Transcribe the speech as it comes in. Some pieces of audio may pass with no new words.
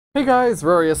Hey guys,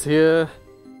 Rorius here.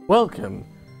 Welcome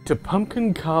to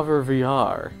Pumpkin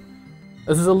SculptrVR.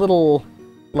 This is a little,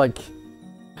 like,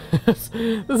 this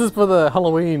is for the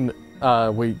Halloween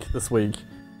week this week,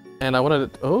 and I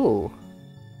wanted to,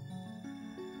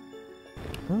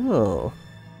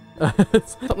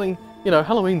 it's something, you know,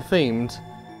 Halloween themed,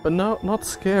 but not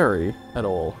scary at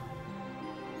all.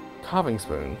 Carving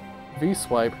spoon, V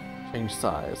swipe, change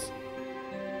size.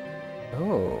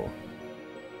 Oh.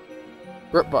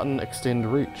 Grip button,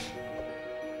 extend reach.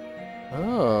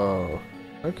 Oh,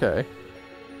 okay.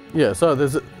 Yeah, so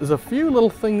there's a few little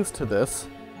things to this,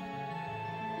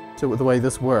 to the way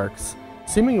this works.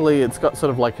 Seemingly, it's got sort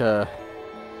of like a.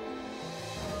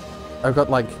 I've got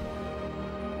like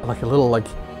a little like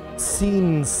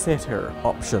scene setter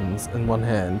options in one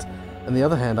hand, and the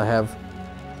other hand I have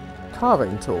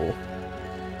carving tool,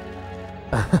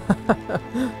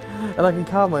 and I can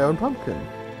carve my own pumpkin.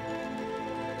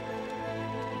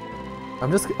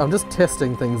 I'm just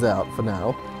testing things out for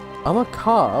now. I'm gonna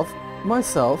carve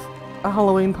myself a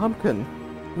Halloween pumpkin.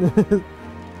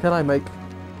 Can I make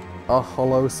a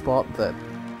hollow spot that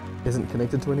isn't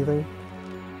connected to anything?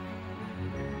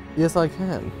 Yes, I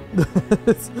can.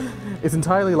 It's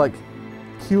entirely like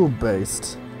cube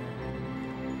based.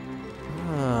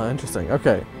 Ah, interesting.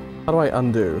 Okay, how do I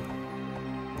undo?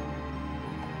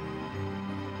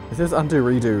 It says undo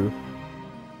redo,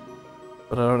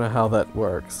 but I don't know how that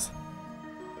works.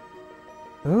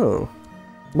 Oh,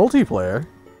 multiplayer?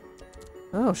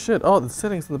 Oh shit, oh, the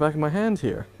settings in the back of my hand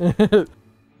here.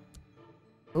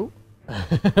 Oh,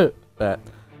 that.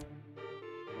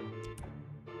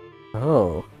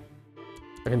 Oh,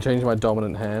 I can change my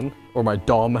dominant hand, or my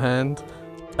dom hand.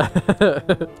 Okay,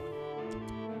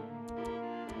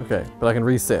 but I can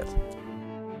reset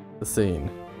the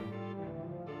scene.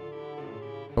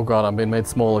 Oh god, I'm being made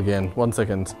small again. 1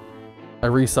 second. I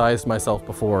resized myself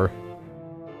before.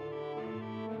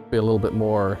 Be a little bit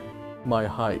more my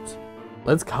height.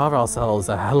 Let's carve ourselves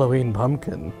a Halloween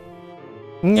pumpkin.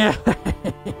 I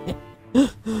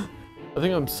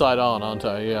think I'm side on, aren't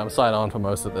I? Yeah, I'm side on for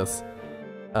most of this.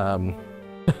 I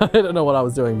don't know what I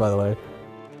was doing, by the way.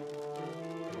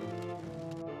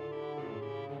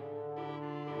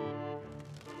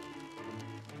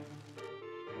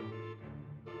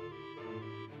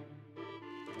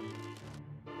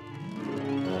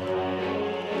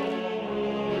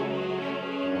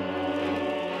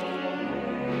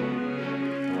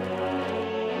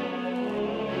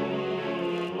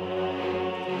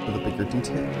 For the bigger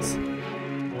details.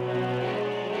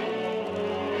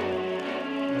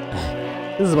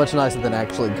 This is much nicer than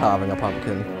actually carving a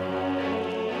pumpkin.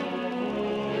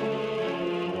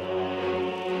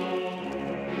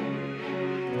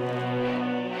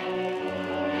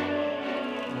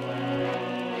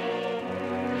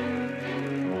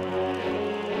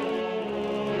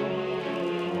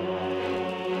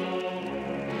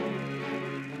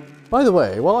 By the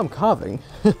way, while I'm carving,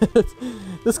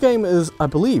 this game is, I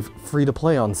believe, free to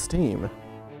play on Steam.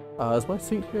 Is my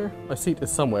seat here? My seat is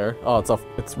somewhere. Oh, it's off.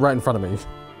 It's right in front of me.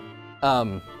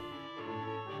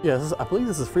 Yeah, I believe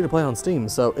this is free to play on Steam,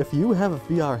 so if you have a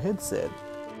VR headset,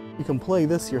 you can play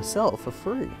this yourself for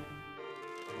free.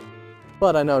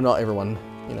 But I know not everyone,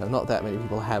 you know, not that many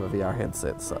people have a VR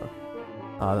headset, so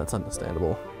that's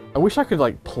understandable. I wish I could,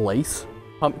 like, place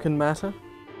pumpkin matter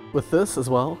with this as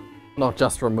well. Not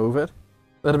just remove it.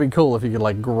 That'd be cool if you could,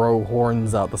 like, grow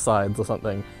horns out the sides or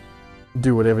something.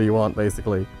 Do whatever you want,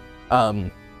 basically. I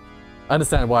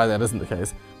understand why that isn't the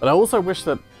case. But I also wish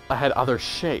that I had other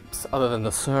shapes other than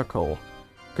the circle.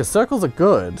 Because circles are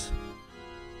good.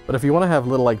 But if you want to have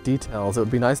little, like, details, it would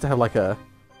be nice to have, like, a...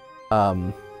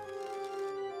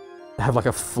 have, like,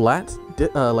 a flat...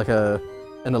 like an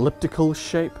elliptical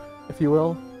shape, if you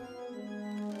will.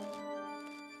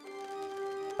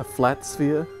 A flat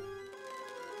sphere.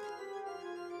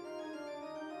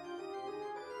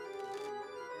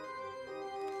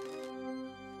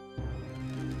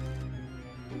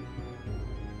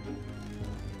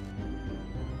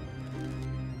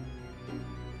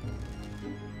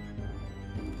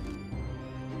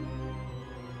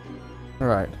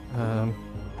 Alright,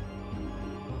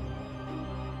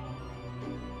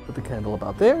 put the candle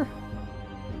about there.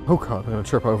 Oh god, I'm gonna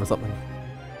trip over something.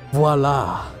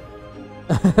 Voila!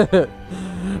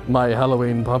 My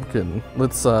Halloween pumpkin.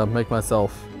 Let's make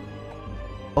myself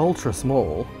ultra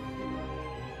small.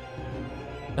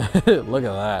 Look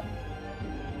at that.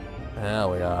 There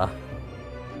we are.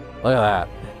 Look at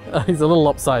that. He's a little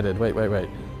lopsided. Wait. Make it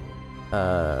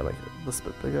this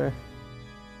bit bigger.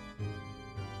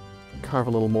 Carve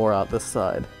a little more out this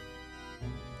side.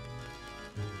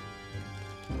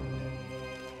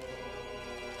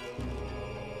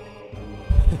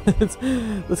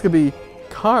 This could be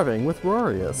carving with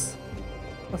Rorius.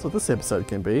 That's what this episode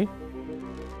can be.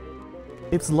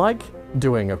 It's like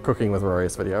doing a cooking with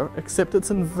Rorius video, except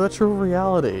it's in virtual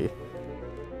reality.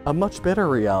 A much better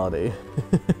reality.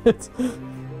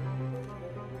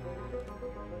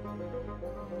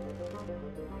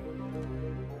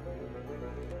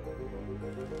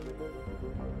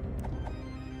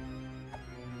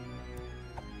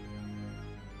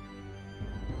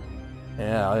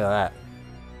 Yeah, look at that.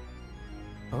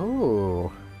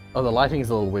 Oh, the lighting's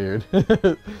a little weird.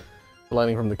 The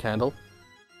lighting from the candle.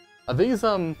 Are these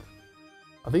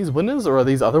winners or are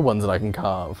these other ones that I can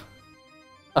carve?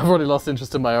 I've already lost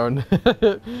interest in my own,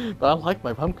 but I like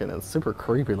my pumpkin. It's super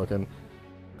creepy looking.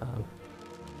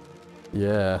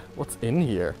 Yeah, what's in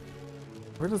here?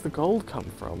 Where does the gold come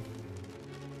from?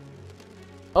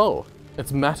 Oh,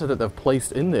 it's matter that they've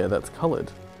placed in there that's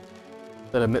colored.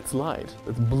 That emits light,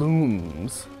 that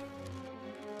blooms.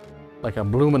 Like a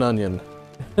bloomin' onion.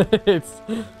 It's...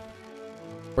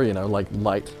 Or, you know, like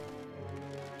light.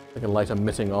 Like a light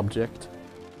emitting object.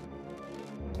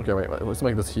 Okay, wait, let's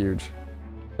make this huge.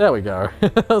 There we go.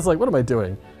 I was like, what am I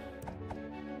doing?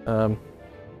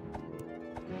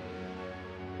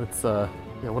 Let's, yeah,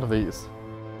 what are these?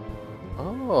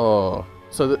 Oh,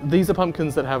 so these are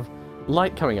pumpkins that have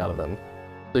light coming out of them.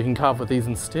 So you can carve with these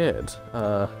instead.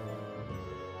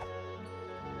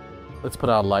 Let's put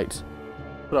our light,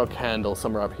 put our candle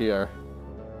somewhere up here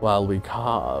while we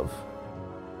carve.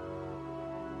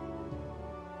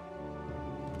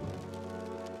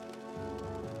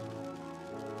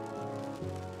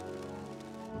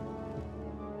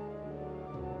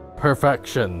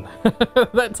 Perfection.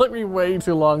 That took me way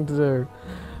too long to do.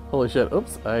 Holy shit.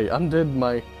 Oops, I undid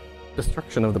my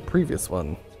destruction of the previous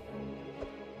one.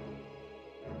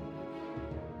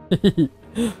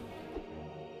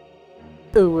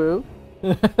 Oh well.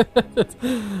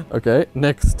 Okay,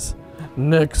 next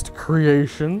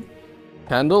creation.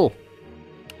 Candle.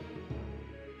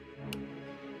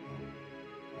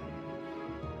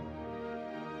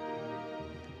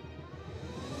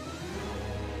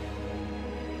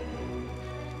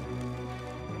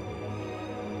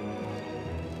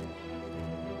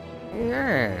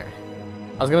 Yeah.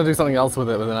 I was gonna do something else with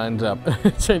it, but then I ended up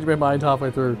changing my mind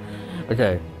halfway through.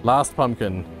 Okay, last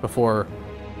pumpkin before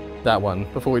that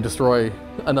one, before we destroy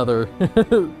another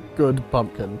good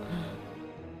pumpkin.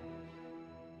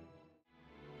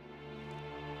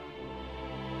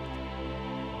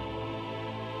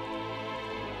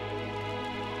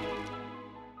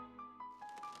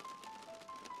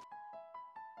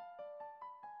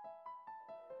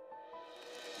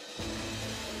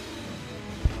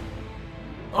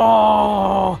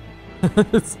 Oh!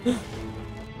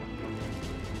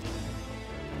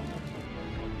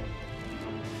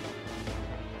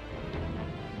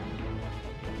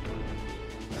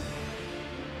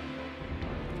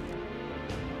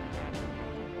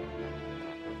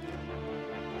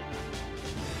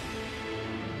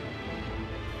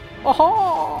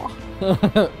 Oh!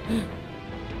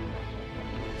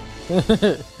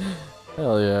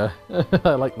 Hell yeah.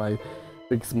 I like my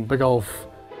big old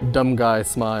dumb guy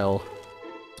smile.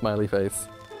 Smiley face.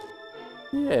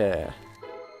 Yeah.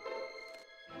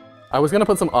 I was gonna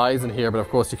put some eyes in here, but of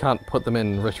course you can't put them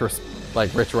in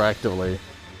retroactively.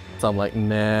 So I'm like,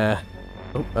 nah.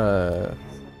 Oh,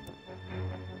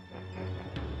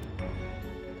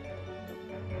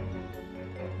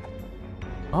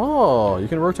 oh, you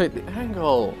can rotate the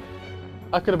angle.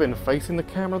 I could have been facing the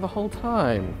camera the whole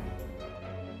time.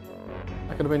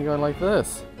 I could have been going like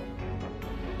this.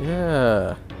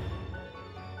 Yeah.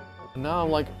 And now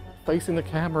I'm like facing the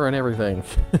camera and everything.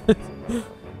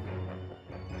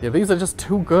 Yeah, these are just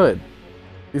too good.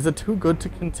 These are too good to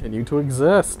continue to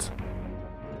exist.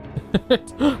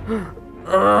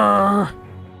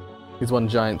 He's one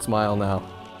giant smile now.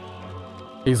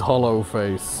 He's hollow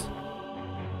face.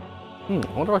 I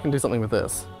wonder if I can do something with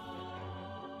this.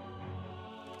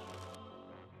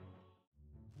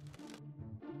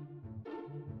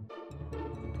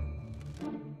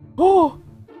 Oh!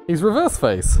 He's reverse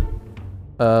face.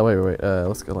 Wait.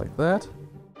 Let's go like that.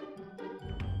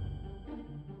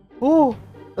 Oh!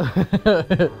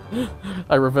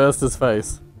 I reversed his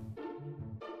face.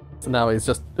 So now he's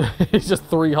just he's just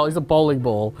he's a bowling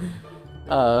ball.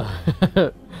 What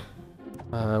do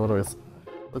we?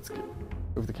 Let's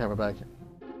move the camera back.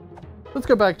 Let's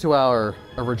go back to our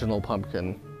original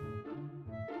pumpkin.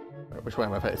 Right, which way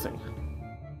am I facing?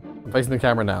 I'm facing the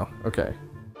camera now. Okay.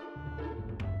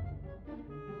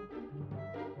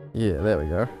 Yeah, there we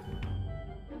go.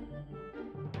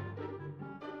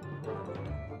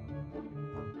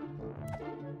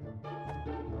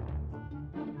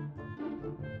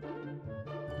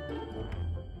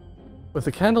 With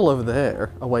the candle over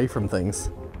there, away from things,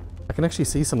 I can actually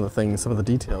see some of the things, some of the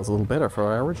details a little better for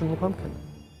our original pumpkin.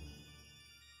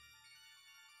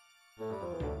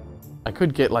 I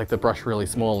could get like the brush really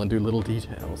small and do little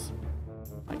details.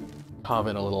 Like carve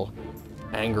in a little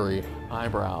angry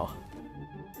eyebrow.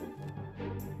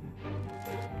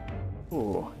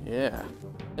 Ooh, yeah.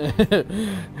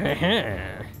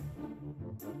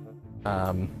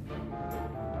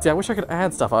 See, I wish I could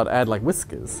add stuff. I'd add like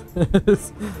whiskers.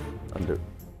 Undo.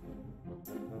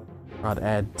 I'd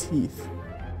add teeth.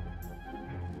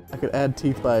 I could add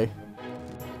teeth by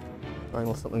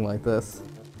going something like this.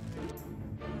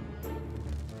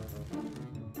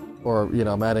 Or, you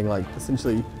know, I'm adding like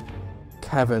essentially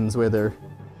caverns where there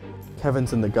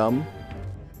caverns in the gum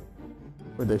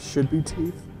where there should be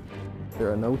teeth.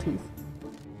 There are no teeth.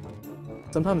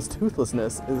 Sometimes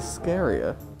toothlessness is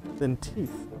scarier than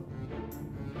teeth.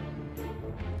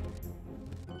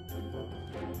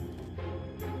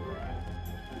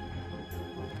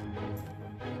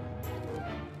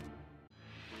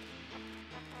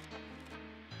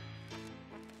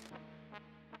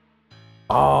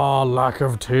 Oh, lack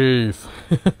of teeth.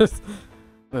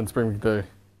 Then bring the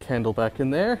candle back in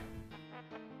there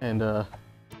and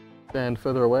stand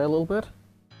further away a little bit.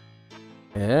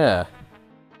 Yeah.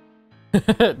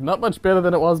 Not much better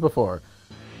than it was before.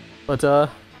 But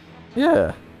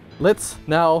yeah. Let's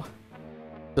now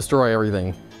destroy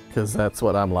everything, because that's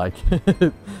what I'm like.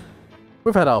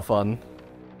 We've had our fun.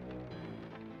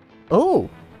 Oh!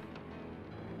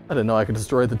 I didn't know I could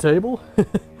destroy the table.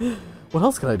 What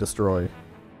else can I destroy?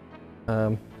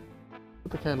 Put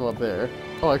the candle up there.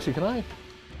 Oh, actually, can I?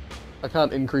 I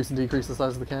can't increase and decrease the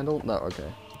size of the candle? No, okay.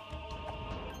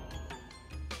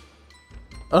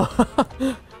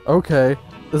 Oh, okay.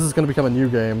 This is gonna become a new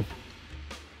game.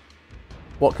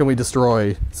 What can we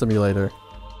destroy? Simulator.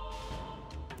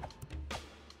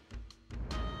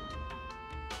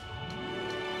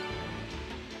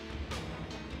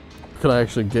 Could I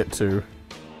actually get to?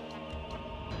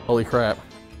 Holy crap.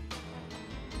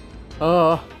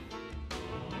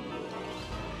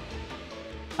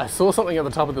 I saw something at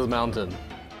the top of this mountain.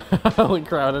 Holy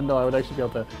crap, I didn't know I would actually be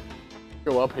able to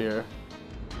go up here.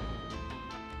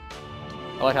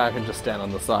 I like how I can just stand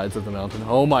on the sides of the mountain.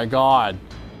 Oh my god!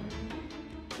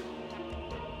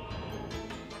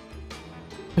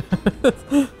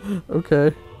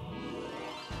 Okay.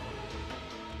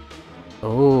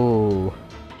 Oh.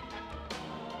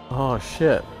 Oh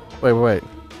shit. Wait.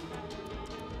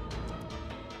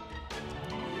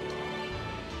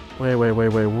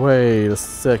 Wait a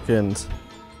second.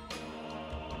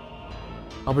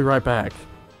 I'll be right back.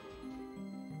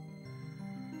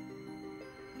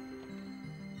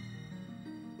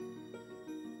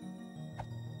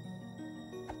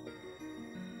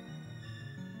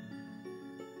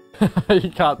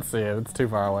 You can't see it, it's too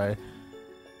far away.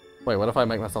 Wait, what if I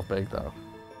make myself big though?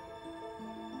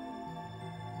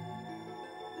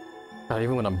 God,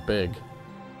 even when I'm big,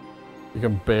 you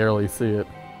can barely see it.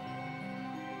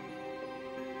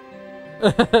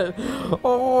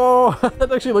 Oh,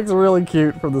 that actually looks really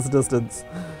cute from this distance.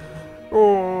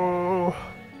 Oh,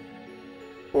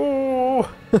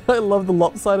 I love the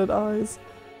lopsided eyes.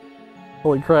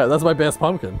 Holy crap, that's my best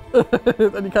pumpkin.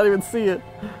 And you can't even see it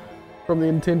from the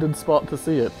intended spot to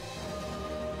see it.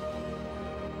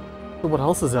 But what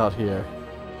else is out here?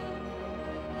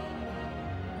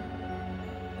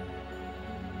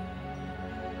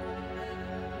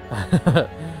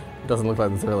 It doesn't look like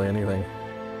there's really anything.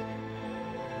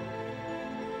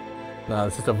 No,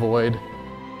 it's just a void.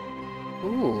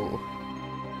 Ooh.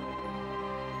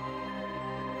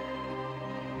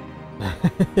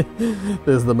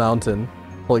 There's the mountain.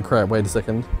 Holy crap, wait a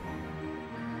second.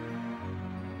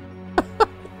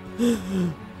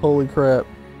 Holy crap.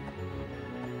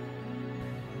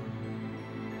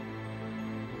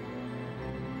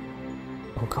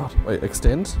 Oh god, wait,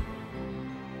 extend?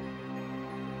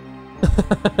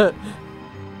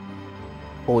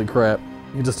 Holy crap.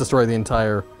 You can just destroy the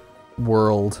entire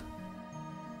world.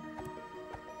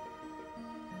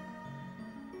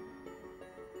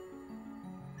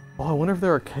 Oh, I wonder if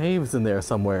there are caves in there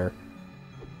somewhere.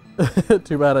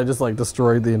 Too bad I just like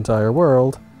destroyed the entire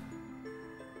world.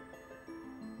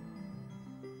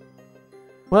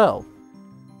 Well,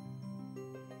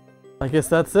 I guess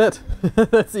that's it.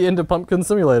 That's the end of Pumpkin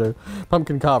Simulator.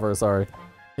 Pumpkin Carver, sorry.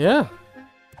 Yeah.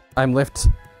 I'm left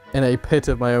in a pit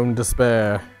of my own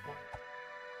despair.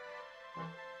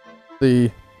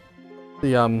 The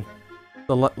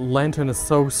lantern is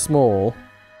so small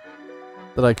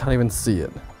that I can't even see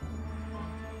it.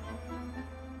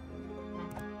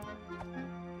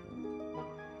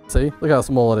 See? Look how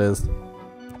small it is.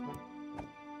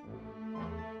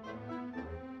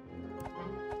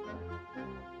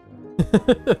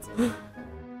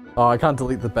 Oh, I can't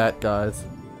delete the bat, guys.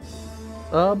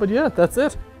 But yeah, that's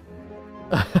it.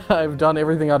 I've done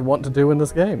everything I'd want to do in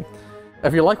this game.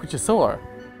 If you like what you saw,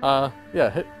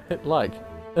 yeah, hit like.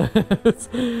 If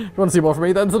you want to see more from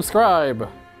me, then subscribe.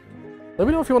 Let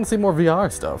me know if you want to see more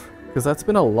VR stuff, because that's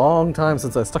been a long time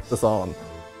since I stuck this on.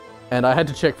 And I had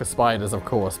to check for spiders, of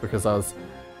course, because I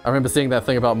remember seeing that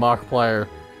thing about Markiplier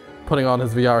putting on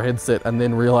his VR headset and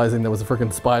then realizing there was a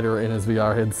freaking spider in his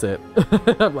VR headset.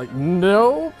 I'm like,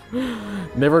 nope,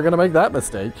 never gonna make that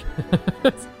mistake.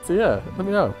 So yeah, let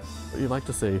me know what you'd like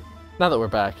to see. Now that we're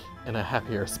back in a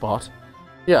happier spot,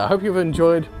 yeah, I hope you've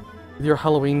enjoyed your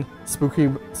Halloween spooky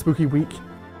week.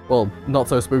 Well, not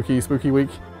so spooky week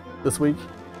this week.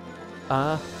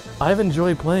 I've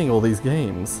enjoyed playing all these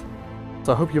games,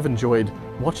 so I hope you've enjoyed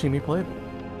watching me play them.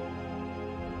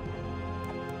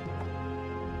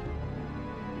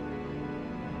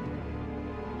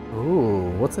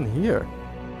 Ooh, what's in here?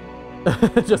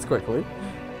 Just quickly.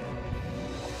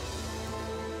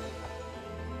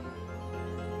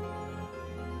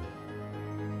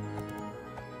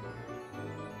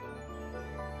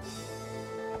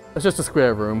 It's just a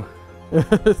square room.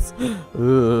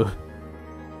 Ugh.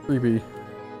 Creepy.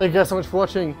 Thank you guys so much for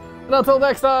watching, and until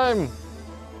next time!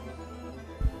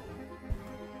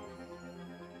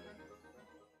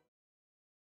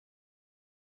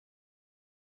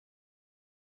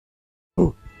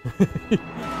 Ooh.